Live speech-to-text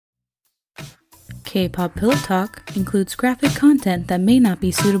K-pop Pillow Talk includes graphic content that may not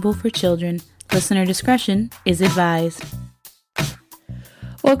be suitable for children. Listener discretion is advised.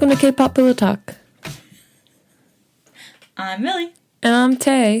 Welcome to K-pop Pillow Talk. I'm Millie. And I'm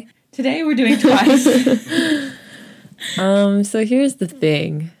Tay. Today we're doing Twice. So here's the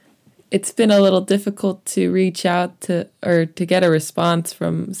thing. It's been a little difficult to reach out to get a response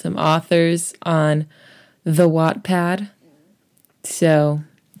from some authors on the Wattpad. So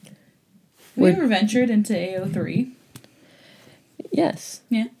we ever ventured into AO3? Yes.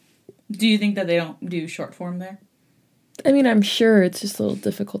 Yeah. Do you think that they don't do short form there? I mean, I'm sure it's just a little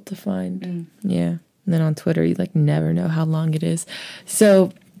difficult to find. Yeah. And then on Twitter, you never know how long it is.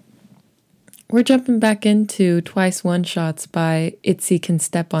 So we're jumping back into Twice One Shots by Itzy Can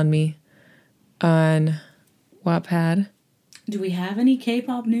Step on Me on Wattpad. Do we have any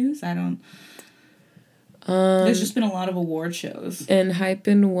K-pop news? I don't. There's just been a lot of award shows. And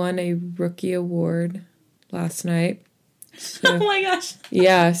Hypen won a rookie award last night. So, oh my gosh.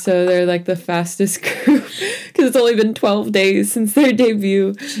 Yeah, so they're the fastest group because it's only been 12 days since their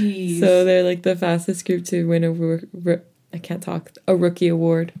debut. Jeez. So they're the fastest group to win a rookie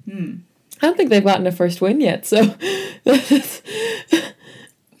award. I don't think they've gotten a first win yet, so. What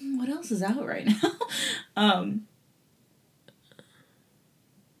else is out right now?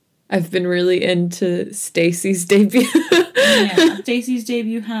 I've been really into Stacy's debut. Yeah, Stacy's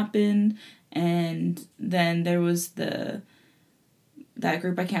debut happened, and then there was that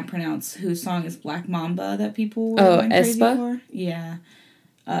group I can't pronounce whose song is Black Mamba that people were going crazy S.0? for. Yeah.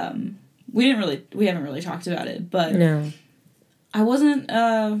 We haven't really talked about it, but no. I wasn't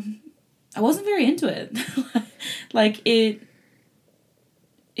very into it. It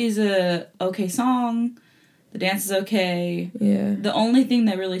is a okay song. The dance is okay. Yeah. The only thing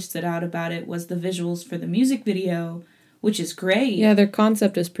that really stood out about it was the visuals for the music video, which is great. Yeah, their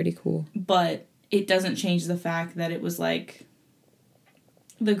concept is pretty cool. But it doesn't change the fact that it was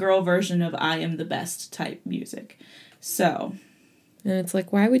the girl version of I Am the Best type music. So. And it's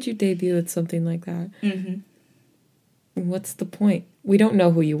why would you debut with something like that? Mm-hmm. What's the point? We don't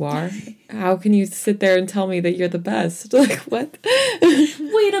know who you are. How can you sit there and tell me that you're the best? What?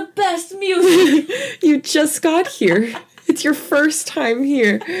 We the best music! You just got here. It's your first time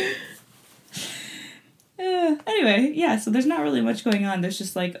here. Anyway, yeah, so there's not really much going on. There's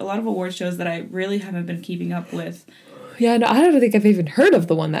just a lot of award shows that I really haven't been keeping up with. Yeah, no, I don't think I've even heard of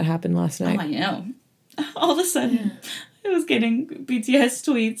the one that happened last night. Oh, I know. All of a sudden, I was getting BTS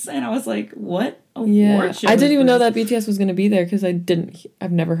tweets, and I was like, what award show? I didn't even know that BTS was going to be there because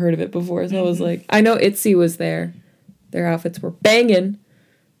I've never heard of it before. So I was I know ITZY was there. Their outfits were banging.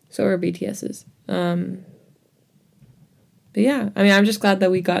 So were BTS's. But yeah, I mean, I'm just glad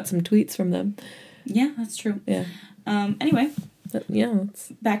that we got some tweets from them. Yeah, that's true. Yeah. Anyway. Let's...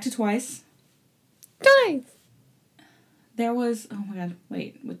 Back to Twice. Twice! There was... Oh my god,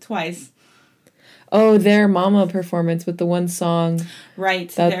 wait. With Twice. Oh, their Mama performance with the one song. Right,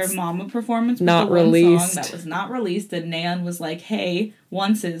 their Mama performance with not the one released. song that was not released. And Nayeon was like, hey,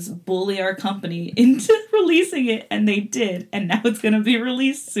 Once's bully our company into releasing it. And they did. And now it's going to be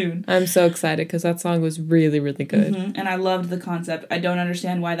released soon. I'm so excited because that song was really, really good. Mm-hmm. And I loved the concept. I don't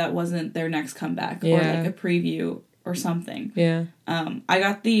understand why that wasn't their next comeback. Or a preview or something. Yeah. I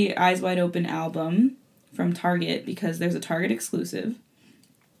got the Eyes Wide Open album from Target because there's a Target exclusive.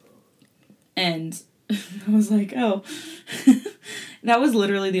 And I was like, oh. That was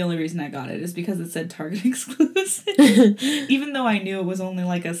literally the only reason I got it, is because it said Target exclusive. Even though I knew it was only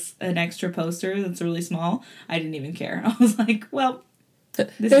an extra poster that's really small, I didn't even care. I was like, well,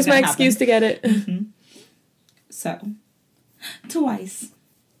 there's my excuse to get it. Mm-hmm. So, Twice.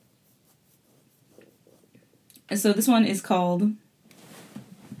 And so this one is called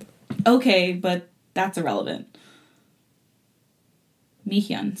Okay, but that's irrelevant.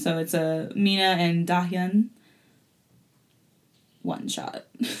 Mihyun. So it's a Mina and Dahyun one shot.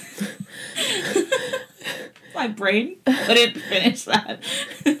 My brain couldn't finish that.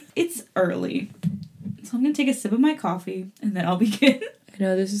 It's early. So I'm going to take a sip of my coffee and then I'll begin. I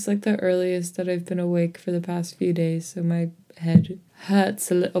know, this is the earliest that I've been awake for the past few days, so my head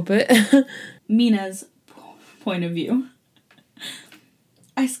hurts a little bit. Mina's point of view.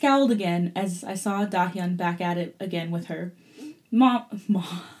 I scowled again as I saw Dahyun back at it again with her. I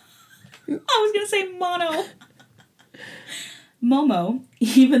was gonna say mono. Momo,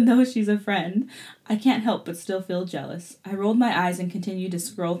 even though she's a friend, I can't help but still feel jealous. I rolled my eyes and continued to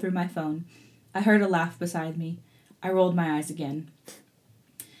scroll through my phone. I heard a laugh beside me. I rolled my eyes again.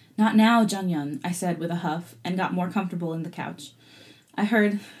 Not now, Junghyun, I said with a huff, and got more comfortable in the couch. I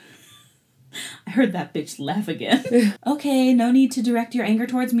heard I heard that bitch laugh again. Okay, no need to direct your anger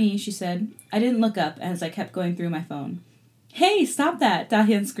towards me, she said. I didn't look up as I kept going through my phone. Hey, stop that,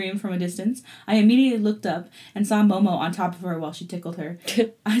 Dahyun screamed from a distance. I immediately looked up and saw Momo on top of her while she tickled her.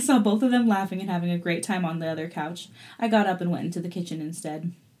 I saw both of them laughing and having a great time on the other couch. I got up and went into the kitchen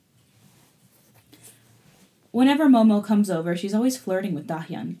instead. Whenever Momo comes over, she's always flirting with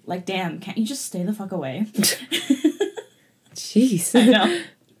Dahyun. Like, damn, can't you just stay the fuck away? Jeez. I know.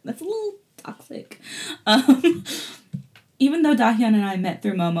 That's a little toxic. Even though Dahyun and I met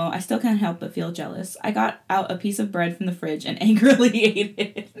through Momo, I still can't help but feel jealous. I got out a piece of bread from the fridge and angrily ate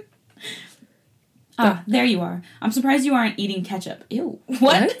it. Ah, there you are. I'm surprised you aren't eating ketchup. Ew.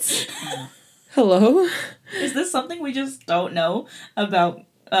 What? Hello? Is this something we just don't know about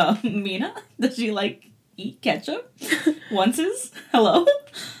Mina? Does she, eat ketchup? Onces? Hello?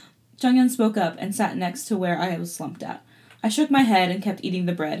 Junghyun spoke up and sat next to where I was slumped at. I shook my head and kept eating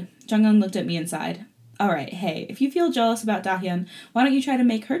the bread. Junghyun looked at me and sighed. Alright, hey, if you feel jealous about Dahyun, why don't you try to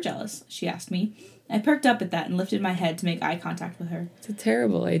make her jealous? She asked me. I perked up at that and lifted my head to make eye contact with her. It's a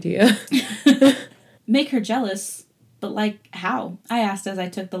terrible idea. Make her jealous? But how? I asked as I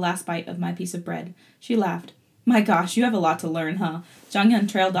took the last bite of my piece of bread. She laughed. My gosh, you have a lot to learn, huh? Junghyun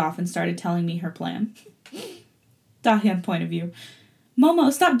trailed off and started telling me her plan. Dahyun point of view.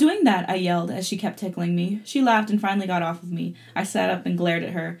 Momo, stop doing that, I yelled as she kept tickling me. She laughed and finally got off of me. I sat up and glared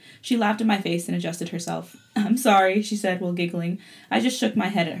at her. She laughed in my face and adjusted herself. I'm sorry, she said while giggling. I just shook my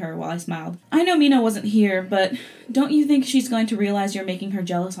head at her while I smiled. I know Mina wasn't here, but don't you think she's going to realize you're making her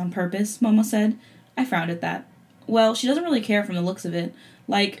jealous on purpose? Momo said. I frowned at that. Well, she doesn't really care from the looks of it.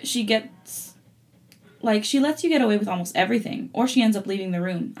 She lets you get away with almost everything, or she ends up leaving the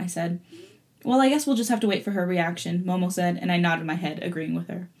room, I said. Well, I guess we'll just have to wait for her reaction, Momo said, and I nodded my head, agreeing with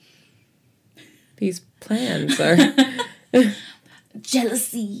her. These plans are...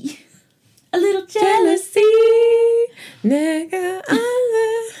 Jealousy. A little jealousy. The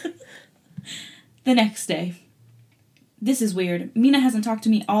next day. This is weird. Mina hasn't talked to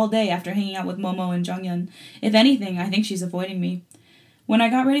me all day after hanging out with Momo and Junghyun. If anything, I think she's avoiding me. When I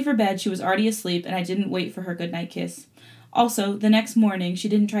got ready for bed, she was already asleep, and I didn't wait for her goodnight kiss. Also, the next morning, she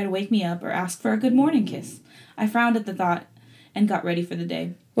didn't try to wake me up or ask for a good morning kiss. I frowned at the thought and got ready for the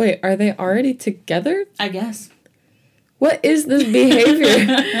day. Wait, are they already together? I guess. What is this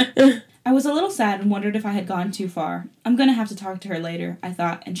behavior? I was a little sad and wondered if I had gone too far. I'm going to have to talk to her later, I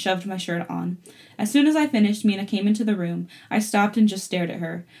thought, and shoved my shirt on. As soon as I finished, Mina came into the room. I stopped and just stared at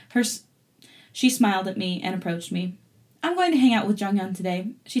her. She smiled at me and approached me. I'm going to hang out with Junghyun today,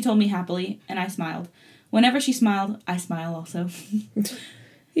 she told me happily, and I smiled. Whenever she smiled, I smile also.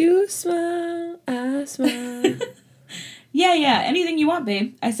 You smile, I smile. Yeah, anything you want,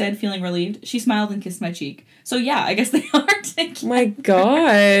 babe, I said, feeling relieved. She smiled and kissed my cheek. So yeah, I guess they are together. My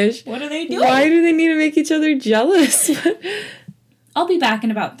gosh. What are they doing? Why do they need to make each other jealous? I'll be back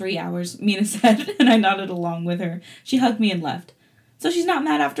in about 3 hours, Mina said, and I nodded along with her. She hugged me and left. So she's not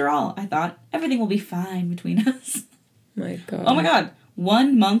mad after all, I thought. Everything will be fine between us. My God. Oh my God.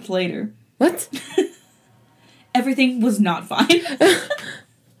 1 month later. What? Everything was not fine.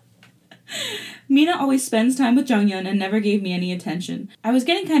 Mina always spends time with Junghyun and never gave me any attention. I was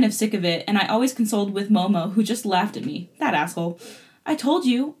getting kind of sick of it, and I always consoled with Momo, who just laughed at me. That asshole. I told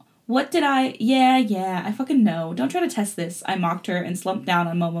you. What did I... Yeah, I fucking know. Don't try to test this. I mocked her and slumped down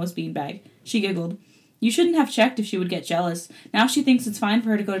on Momo's beanbag. She giggled. You shouldn't have checked if she would get jealous. Now she thinks it's fine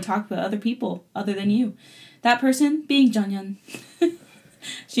for her to go to talk with other people, other than you. That person being Junghyun.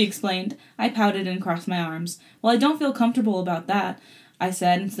 She explained. I pouted and crossed my arms. Well, I don't feel comfortable about that, I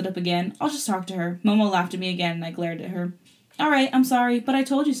said and stood up again. I'll just talk to her. Momo laughed at me again and I glared at her. All right, I'm sorry, but I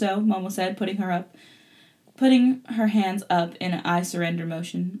told you so, Momo said, putting her hands up in an I surrender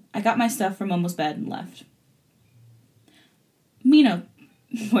motion. I got my stuff from Momo's bed and left. Mina,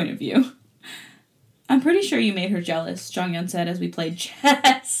 point of view. I'm pretty sure you made her jealous, Junghyun said as we played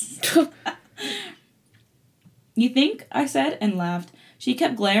chess. You think? I said and laughed. She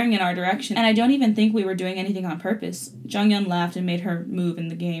kept glaring in our direction, and I don't even think we were doing anything on purpose. Junghyun laughed and made her move in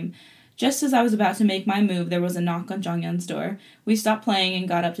the game. Just as I was about to make my move, there was a knock on Junghyun's door. We stopped playing and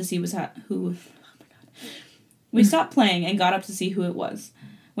got up to see We stopped playing and got up to see who it was.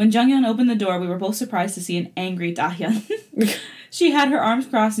 When Junghyun opened the door, we were both surprised to see an angry Dahyun. She had her arms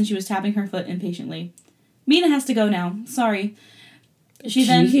crossed and she was tapping her foot impatiently. Mina has to go now. Sorry. She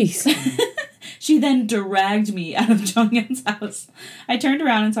then dragged me out of Junghyun's house. I turned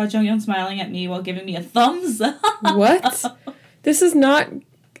around and saw Junghyun smiling at me while giving me a thumbs up. What? This is not...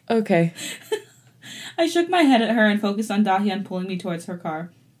 Okay. I shook my head at her and focused on Dahyun pulling me towards her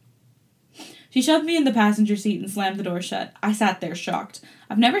car. She shoved me in the passenger seat and slammed the door shut. I sat there, shocked.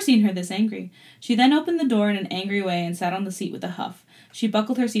 I've never seen her this angry. She then opened the door in an angry way and sat on the seat with a huff. She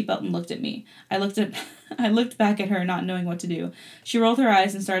buckled her seatbelt and looked at me. I looked back at her, not knowing what to do. She rolled her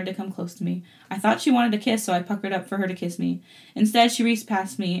eyes and started to come close to me. I thought she wanted a kiss, so I puckered up for her to kiss me. Instead, she reached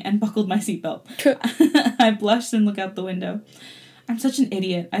past me and buckled my seatbelt. I blushed and looked out the window. I'm such an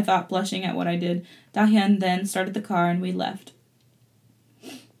idiot, I thought, blushing at what I did. Da-hyun then started the car and we left.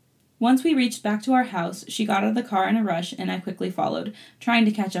 Once we reached back to our house, she got out of the car in a rush and I quickly followed, trying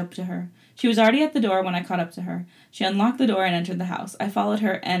to catch up to her. She was already at the door when I caught up to her. She unlocked the door and entered the house. I followed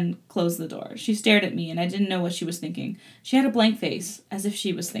her and closed the door. She stared at me and I didn't know what she was thinking. She had a blank face, as if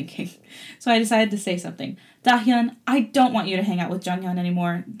she was thinking. So I decided to say something. Da-hyun, I don't want you to hang out with Jung-hyun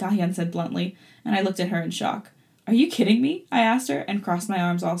anymore, Da-hyun said bluntly, and I looked at her in shock. Are you kidding me? I asked her and crossed my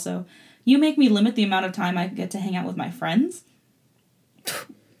arms also. You make me limit the amount of time I get to hang out with my friends?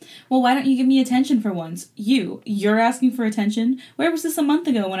 Well, why don't you give me attention for once? You're asking for attention? Where was this a month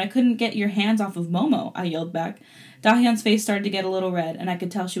ago when I couldn't get your hands off of Momo? I yelled back. Da-hyun's face started to get a little red, and I could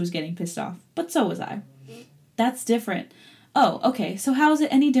tell she was getting pissed off. But so was I. That's different. Oh, okay, so how is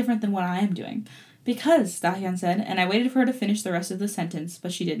it any different than what I am doing? Because, Da-hyun said, and I waited for her to finish the rest of the sentence,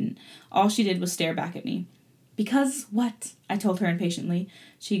 but she didn't. All she did was stare back at me. Because what? I told her impatiently.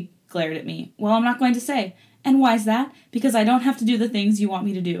 She glared at me. Well, I'm not going to say. And why's that? Because I don't have to do the things you want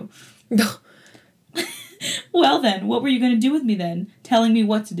me to do. Well then, what were you going to do with me then? Telling me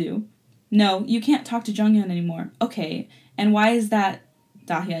what to do? No, you can't talk to Jung-hyun anymore. Okay, and why is that,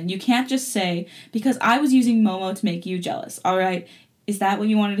 Da-hyun? You can't just say, because I was using Momo to make you jealous, alright? Is that what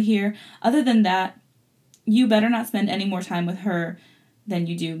you wanted to hear? Other than that, you better not spend any more time with her than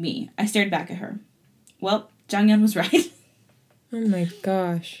you do me. I stared back at her. Well, Jung-hyun was right. Oh my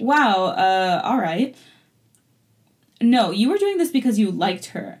gosh. Wow, alright. No, you were doing this because you liked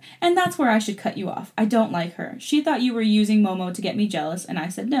her, and that's where I should cut you off. I don't like her. She thought you were using Momo to get me jealous, and I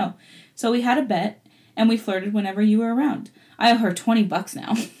said no. So we had a bet, and we flirted whenever you were around. I owe her $20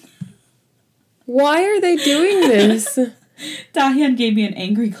 now. Why are they doing this? Da-hyun gave me an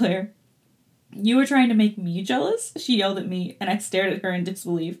angry glare. You were trying to make me jealous? She yelled at me, and I stared at her in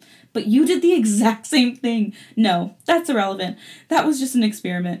disbelief. But you did the exact same thing. No, that's irrelevant. That was just an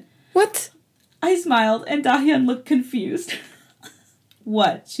experiment. What? I smiled, and Da-hyun looked confused.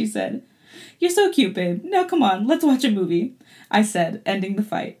 What? She said. You're so cute, babe. Now come on, let's watch a movie, I said, ending the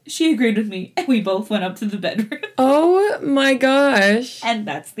fight. She agreed with me, and we both went up to the bedroom. Oh my gosh. And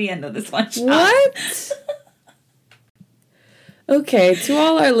that's the end of this one shot. What? Okay, to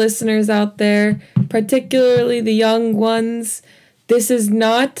all our listeners out there, particularly the young ones, this is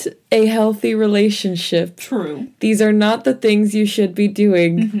not a healthy relationship. True. These are not the things you should be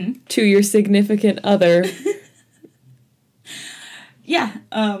doing to your significant other. Yeah,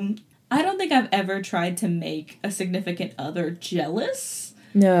 I don't think I've ever tried to make a significant other jealous.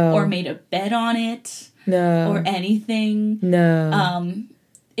 No. Or made a bet on it. No. Or anything. No.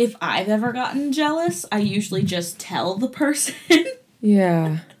 If I've ever gotten jealous, I usually just tell the person.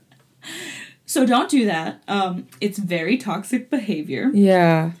 Yeah. So don't do that. It's very toxic behavior.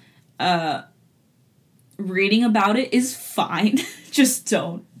 Yeah. Reading about it is fine. Just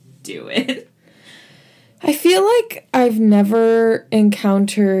don't do it. I feel like I've never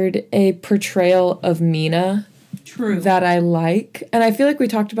encountered a portrayal of Mina that I like. And I feel like we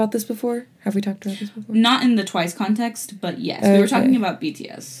talked about this before. Have we talked about this before? Not in the Twice context, but yes. Okay. We were talking about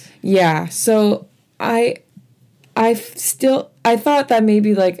BTS. Yeah. So I thought that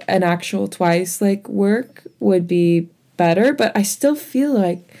maybe like an actual Twice like work would be better, but I still feel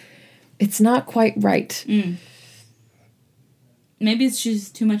like it's not quite right. Maybe it's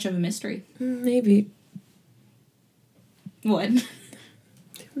just too much of a mystery. Maybe. What?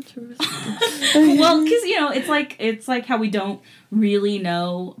 Well, because it's like how we don't really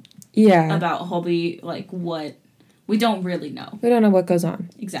know. Yeah. About Hobie, like what we don't really know. We don't know what goes on.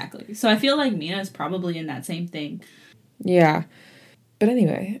 Exactly. So I feel like Mina is probably in that same thing. Yeah. But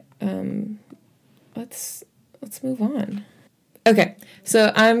anyway, let's move on. Okay,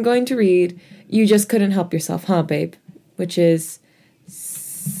 so I'm going to read You Just Couldn't Help Yourself, Huh, Babe? Which is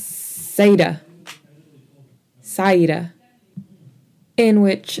Saida, in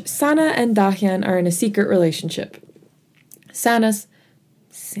which Sana and Da-hyun are in a secret relationship. Sana's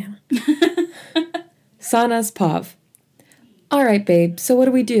Pav. All right, babe, so what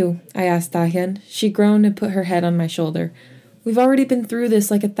do we do? I asked Da-hyun. She groaned and put her head on my shoulder. We've already been through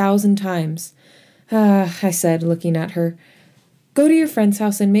this like 1,000 times. I said, looking at her. Go to your friend's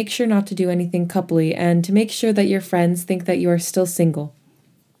house and make sure not to do anything coupley and to make sure that your friends think that you are still single.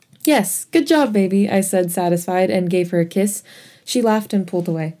 Yes, good job, baby, I said, satisfied, and gave her a kiss. She laughed and pulled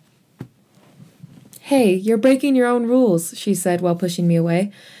away. Hey, you're breaking your own rules, she said while pushing me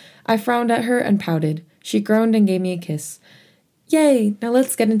away. I frowned at her and pouted. She groaned and gave me a kiss. Yay, now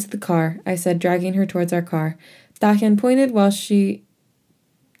let's get into the car, I said, dragging her towards our car. Dahyun pouted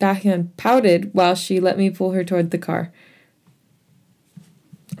while she let me pull her toward the car.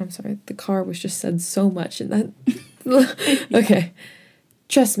 I'm sorry, the car was just said so much in that. Okay.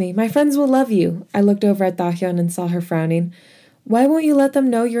 Trust me, my friends will love you. I looked over at Dahyun and saw her frowning. Why won't you let them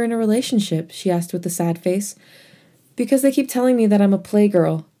know you're in a relationship? She asked with a sad face. Because they keep telling me that I'm a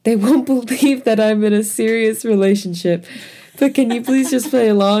playgirl. They won't believe that I'm in a serious relationship. But can you please just play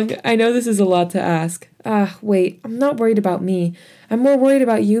along? I know this is a lot to ask. Wait, I'm not worried about me. I'm more worried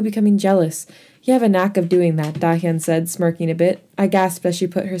about you becoming jealous. You have a knack of doing that, Dahyun said, smirking a bit. I gasped as she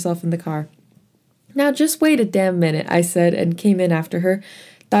put herself in the car. Now just wait a damn minute, I said, and came in after her.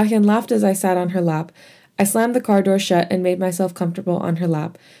 Dahyun laughed as I sat on her lap. I slammed the car door shut and made myself comfortable on her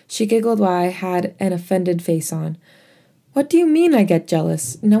lap. She giggled while I had an offended face on. What do you mean I get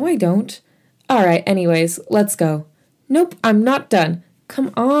jealous? No, I don't. All right, anyways, let's go. Nope, I'm not done.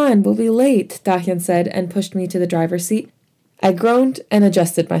 Come on, we'll be late, Dahyun said and pushed me to the driver's seat. I groaned and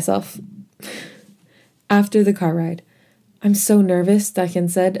adjusted myself. After the car ride. I'm so nervous, Dahyun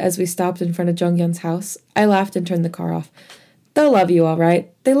said as we stopped in front of Jonghyun's house. I laughed and turned the car off. They'll love you all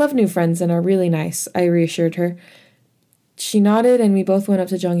right. They love new friends and are really nice, I reassured her. She nodded and we both went up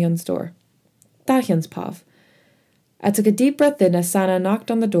to Jonghyun's door. Dahyun's pav. I took a deep breath in as Sana knocked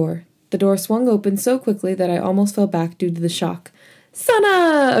on the door. The door swung open so quickly that I almost fell back due to the shock.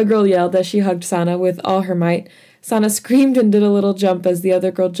 Sana! A girl yelled as she hugged Sana with all her might. Sana screamed and did a little jump as the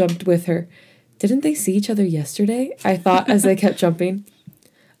other girl jumped with her. Didn't they see each other yesterday? I thought as they kept jumping.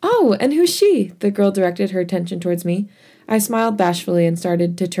 Oh, and who's she? The girl directed her attention towards me. I smiled bashfully and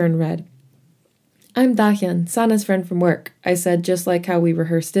started to turn red. I'm Dahyun, Sana's friend from work, I said just like how we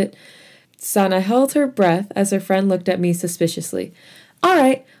rehearsed it. Sana held her breath as her friend looked at me suspiciously. All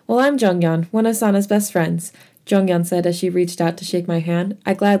right, well, I'm Jonghyun, one of Sana's best friends, Jonghyun said as she reached out to shake my hand.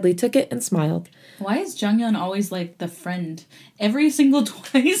 I gladly took it and smiled. Why is Jonghyun always like the friend? Every single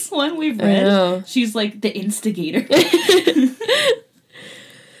Twice one we've read, she's like the instigator.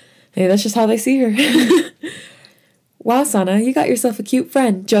 Hey, that's just how they see her. Wow, Sana, you got yourself a cute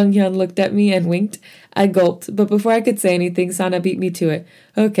friend. Jonghyun looked at me and winked. I gulped, but before I could say anything, Sana beat me to it.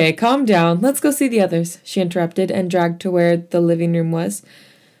 Okay, calm down. Let's go see the others, she interrupted and dragged to where the living room was.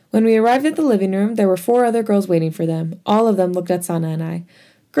 When we arrived at the living room, there were 4 other girls waiting for them. All of them looked at Sana and I.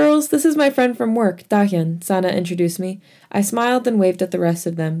 Girls, this is my friend from work, Dahyun, Sana introduced me. I smiled and waved at the rest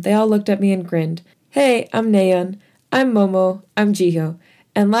of them. They all looked at me and grinned. Hey, I'm Nayeon. I'm Momo. I'm Jihyo.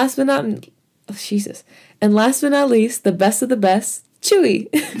 And last but not least, the best of the best, Chewy.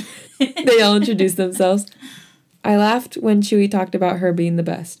 They all introduced themselves. I laughed when Chewy talked about her being the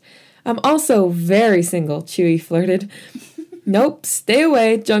best. I'm also very single, Chewy flirted. Nope, stay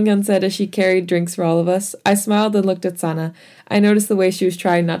away, Jonghyun said as she carried drinks for all of us. I smiled and looked at Sana. I noticed the way she was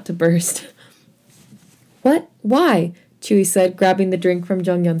trying not to burst. What? Why? Chewy said, grabbing the drink from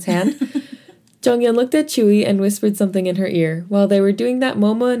Jonghyun's hand. Jonghyun looked at Chewy and whispered something in her ear. While they were doing that,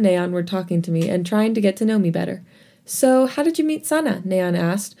 Momo and Nayeon were talking to me and trying to get to know me better. So, how did you meet Sana? Nayeon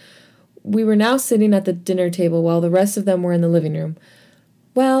asked. We were now sitting at the dinner table while the rest of them were in the living room.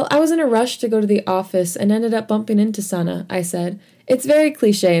 Well, I was in a rush to go to the office and ended up bumping into Sana, I said. It's very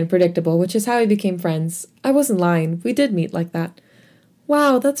cliché and predictable, which is how we became friends. I wasn't lying. We did meet like that.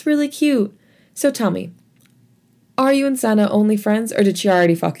 Wow, that's really cute. So tell me, are you and Sana only friends, or did she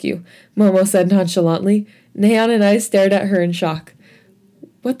already fuck you? Momo said nonchalantly. Nayeon and I stared at her in shock.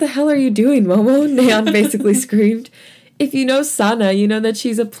 What the hell are you doing, Momo? Nayeon basically screamed. If you know Sana, you know that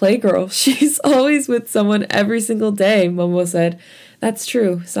she's a playgirl. She's always with someone every single day, Momo said. That's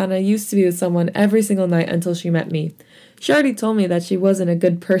true. Sana used to be with someone every single night until she met me. She already told me that she wasn't a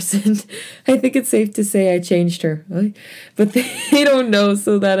good person. I think it's safe to say I changed her. But they don't know,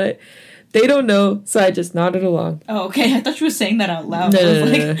 so I just nodded along. Oh, okay. I thought you were saying that out loud.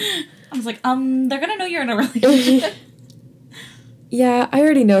 No. I was like, they're gonna know you're in a relationship. Yeah, I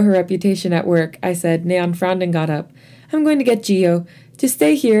already know her reputation at work, I said. Nayeon frowned and got up. I'm going to get Jihyo. To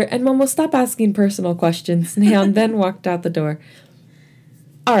stay here, and Momo, stop asking personal questions. Nayeon then walked out the door.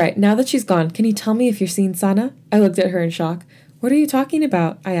 All right, now that she's gone, can you tell me if you're seeing Sana? I looked at her in shock. What are you talking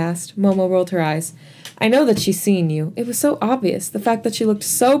about? I asked. Momo rolled her eyes. I know that she's seeing you. It was so obvious. The fact that she looked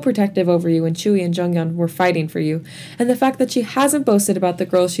so protective over you when Chewy and Jonghyun were fighting for you. And the fact that she hasn't boasted about the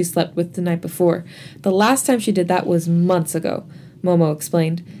girls she slept with the night before. The last time she did that was months ago, Momo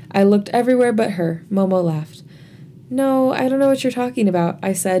explained. I looked everywhere but her. Momo laughed. No, I don't know what you're talking about,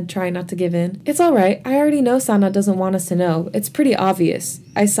 I said, trying not to give in. It's all right. I already know Sana doesn't want us to know. It's pretty obvious.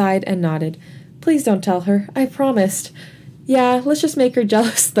 I sighed and nodded. Please don't tell her. I promised. Yeah, let's just make her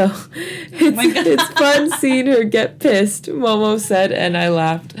jealous, though. It's fun seeing her get pissed, Momo said, and I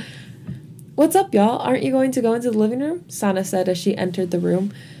laughed. What's up, y'all? Aren't you going to go into the living room? Sana said as she entered the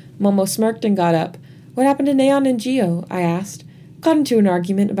room. Momo smirked and got up. What happened to Neon and Gio? I asked. Got into an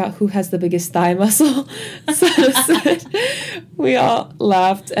argument about who has the biggest thigh muscle, Sana said. We all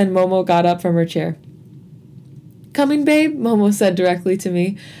laughed, and Momo got up from her chair. Coming, babe? Momo said directly to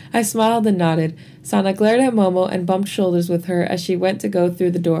me. I smiled and nodded. Sana glared at Momo and bumped shoulders with her as she went to go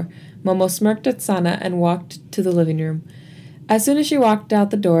through the door. Momo smirked at Sana and walked to the living room. As soon as she walked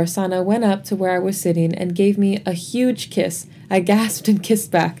out the door, Sana went up to where I was sitting and gave me a huge kiss. I gasped and kissed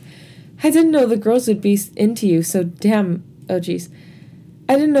back. I didn't know the girls would be into you so damn... Oh, jeez.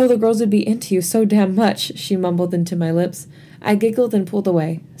 I didn't know the girls would be into you so damn much, she mumbled into my lips. I giggled and pulled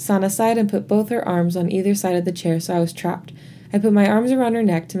away. Sana sighed and put both her arms on either side of the chair so I was trapped. I put my arms around her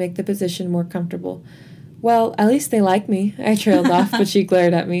neck to make the position more comfortable. Well, at least they like me, I trailed off, but she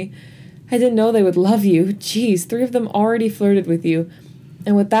glared at me. I didn't know they would love you. Jeez, 3 of them already flirted with you.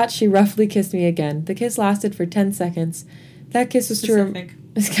 And with that, she roughly kissed me again. The kiss lasted for 10 seconds. That kiss was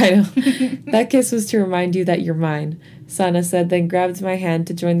That kiss was to remind you that you're mine, Sana said, then grabbed my hand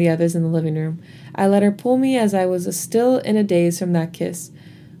to join the others in the living room. I let her pull me as I was still in a daze from that kiss.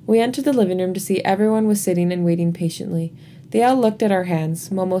 We entered the living room to see everyone was sitting and waiting patiently. They all looked at our hands.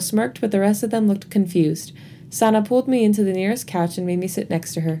 Momo smirked, but the rest of them looked confused. Sana pulled me into the nearest couch and made me sit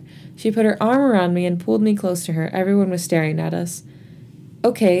next to her. She put her arm around me and pulled me close to her. Everyone was staring at us.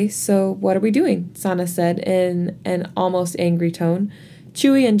 Okay, so what are we doing? Sana said in an almost angry tone.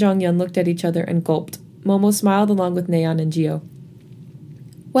 Chewy and Jonghyun looked at each other and gulped. Momo smiled along with Nayeon and Gio.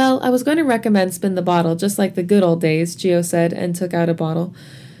 Well, I was going to recommend spin the bottle, just like the good old days, Gio said and took out a bottle.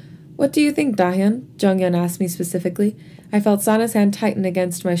 What do you think, Dahyun? Jonghyun asked me specifically. I felt Sana's hand tighten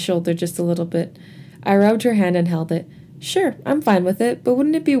against my shoulder just a little bit. I rubbed her hand and held it. Sure, I'm fine with it, but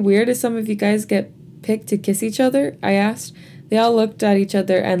wouldn't it be weird if some of you guys get picked to kiss each other? I asked. They all looked at each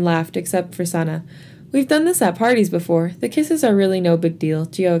other and laughed, except for Sana. We've done this at parties before. The kisses are really no big deal,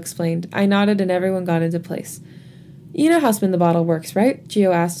 Gio explained. I nodded and everyone got into place. You know how spin the bottle works, right?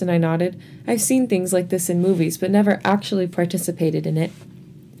 Gio asked and I nodded. I've seen things like this in movies, but never actually participated in it.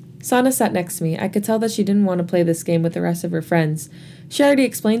 Sana sat next to me. I could tell that she didn't want to play this game with the rest of her friends. She already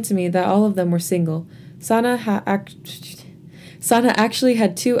explained to me that all of them were single. Sana actually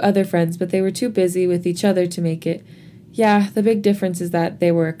had 2 other friends, but they were too busy with each other to make it. Yeah, the big difference is that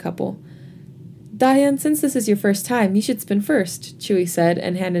they were a couple. Dahyun, since this is your first time, you should spin first, Chewy said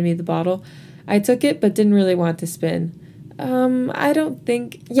and handed me the bottle. I took it, but didn't really want to spin. I don't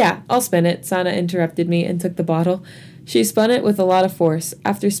think... Yeah, I'll spin it, Sana interrupted me and took the bottle. She spun it with a lot of force.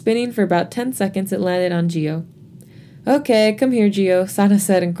 After spinning for about 10 seconds, it landed on Gio. Okay, come here, Gio, Sana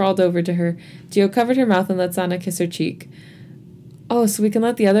said and crawled over to her. Gio covered her mouth and let Sana kiss her cheek. Oh, so we can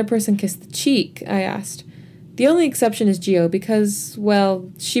let the other person kiss the cheek, I asked. The only exception is Gio because,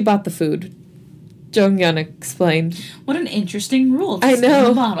 well, she bought the food. Jonghyun explained. What an interesting rule. I know.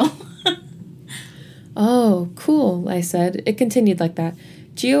 The bottle. Oh, cool, I said. It continued like that.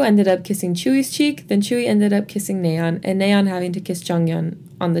 Gio ended up kissing Chewy's cheek, then Chewy ended up kissing Nayeon, and Nayeon having to kiss Jonghyun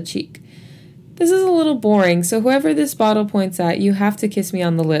on the cheek. This is a little boring, so whoever this bottle points at, you have to kiss me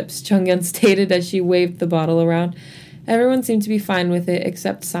on the lips, Jonghyun stated as she waved the bottle around. Everyone seemed to be fine with it,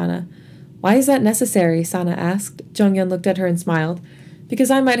 except Sana. Why is that necessary? Sana asked. Jonghyun looked at her and smiled.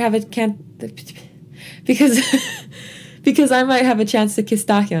 Because I might have a because I might have a chance to kiss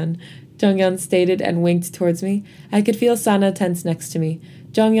Dahyun, Jonghyun stated and winked towards me. I could feel Sana tense next to me.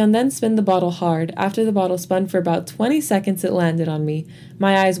 Jonghyun then spun the bottle hard. After the bottle spun for about 20 seconds, it landed on me.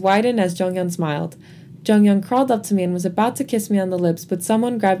 My eyes widened as Jonghyun smiled. Jonghyun crawled up to me and was about to kiss me on the lips, but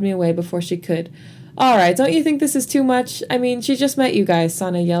someone grabbed me away before she could. All right, don't you think this is too much? I mean, she just met you guys,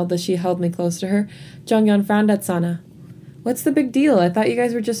 Sana yelled as she held me close to her. Jonghyun frowned at Sana. What's the big deal? I thought you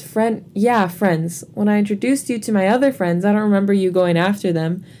guys were just friends. When I introduced you to my other friends, I don't remember you going after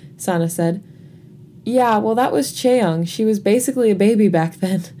them, Sana said. Yeah, well, that was Chaeyoung. She was basically a baby back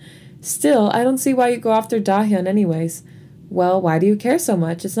then. Still, I don't see why you go after Dahyun anyways. Well, why do you care so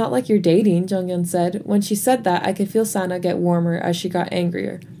much? It's not like you're dating, Jonghyun said. When she said that, I could feel Sana get warmer as she got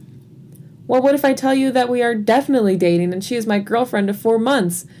angrier. Well, what if I tell you that we are definitely dating and she is my girlfriend of 4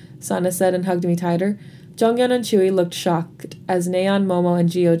 months? Sana said and hugged me tighter. Jonghyun and Chewy looked shocked as Nayeon, Momo, and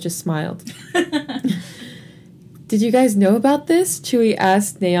Gio just smiled. Did you guys know about this? Chewy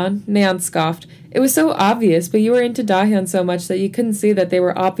asked Nayeon. Nayeon scoffed. It was so obvious, but you were into Dahyun so much that you couldn't see that they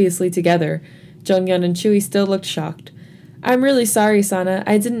were obviously together. Jonghyun and Chewy still looked shocked. I'm really sorry, Sana.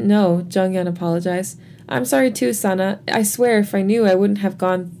 I didn't know, Jonghyun apologized. I'm sorry too, Sana. I swear if I knew I wouldn't have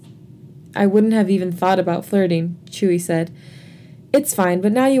gone I wouldn't have even thought about flirting, Chewy said. It's fine,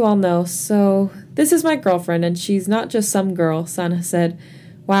 but now you all know, so this is my girlfriend, and she's not just some girl, Sana said.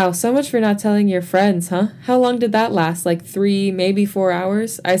 Wow, so much for not telling your friends, huh? How long did that last? Like 3, maybe 4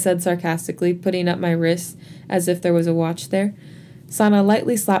 hours? I said sarcastically, putting up my wrist as if there was a watch there. Sana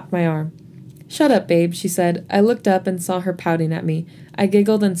lightly slapped my arm. Shut up, babe, she said. I looked up and saw her pouting at me. I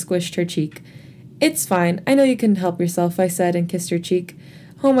giggled and squished her cheek. It's fine. I know you can help yourself, I said and kissed her cheek.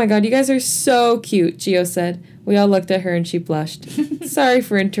 Oh my god, you guys are so cute, Gio said. We all looked at her and she blushed. Sorry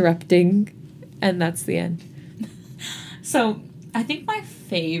for interrupting. And that's the end. So, I think my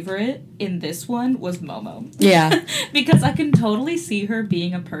favorite in this one was Momo. Yeah. Because I can totally see her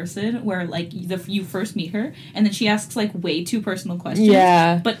being a person where, like, you first meet her, and then she asks, like, way too personal questions.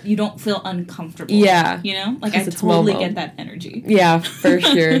 Yeah. But you don't feel uncomfortable. Yeah. You know? Like, I totally get that energy. Yeah, for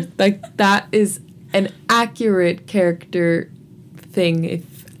sure. Like, that is an accurate character thing,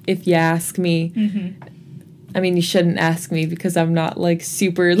 if you ask me. Mm-hmm. I mean, you shouldn't ask me because I'm not, like,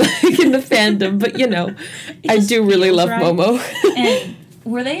 super, like, in the fandom. But, you know, I do really love right. Momo. And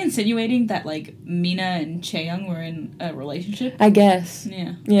were they insinuating that, like, Mina and Chaeyoung were in a relationship? I guess.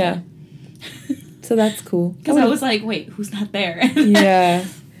 Yeah. Yeah. So that's cool. Because I was like, wait, who's not there? Yeah.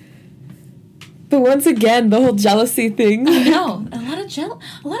 But once again, the whole jealousy thing. I know. A lot of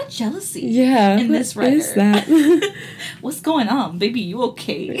jealousy. Yeah. In this writer. What is that? What's going on? Baby, you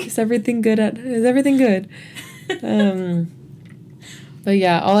okay? Is everything good? But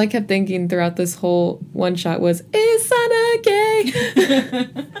yeah, all I kept thinking throughout this whole one shot was, is Sana gay?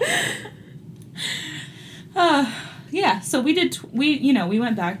 Yeah, so we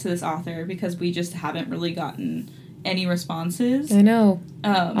went back to this author because we just haven't really gotten any responses. I know.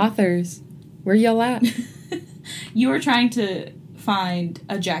 Authors. Where y'all at? You were trying to find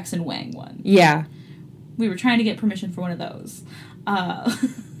a Jackson Wang one. Yeah. We were trying to get permission for one of those.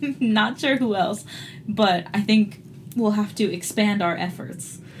 Not sure who else, but I think we'll have to expand our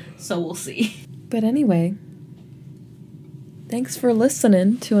efforts. So we'll see. But anyway, thanks for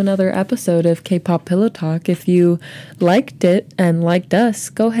listening to another episode of K-Pop Pillow Talk. If you liked it and liked us,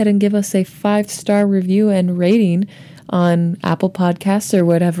 go ahead and give us a 5-star review and rating on Apple Podcasts or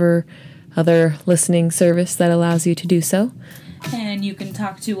whatever other listening service that allows you to do so. And you can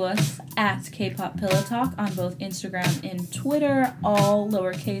talk to us at K-Pop Pillow Talk on both Instagram and Twitter, all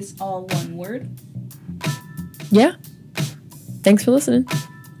lowercase, all one word. Yeah. Thanks for listening.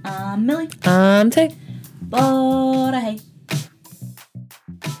 I'm Millie. I'm Tay. Bora hey.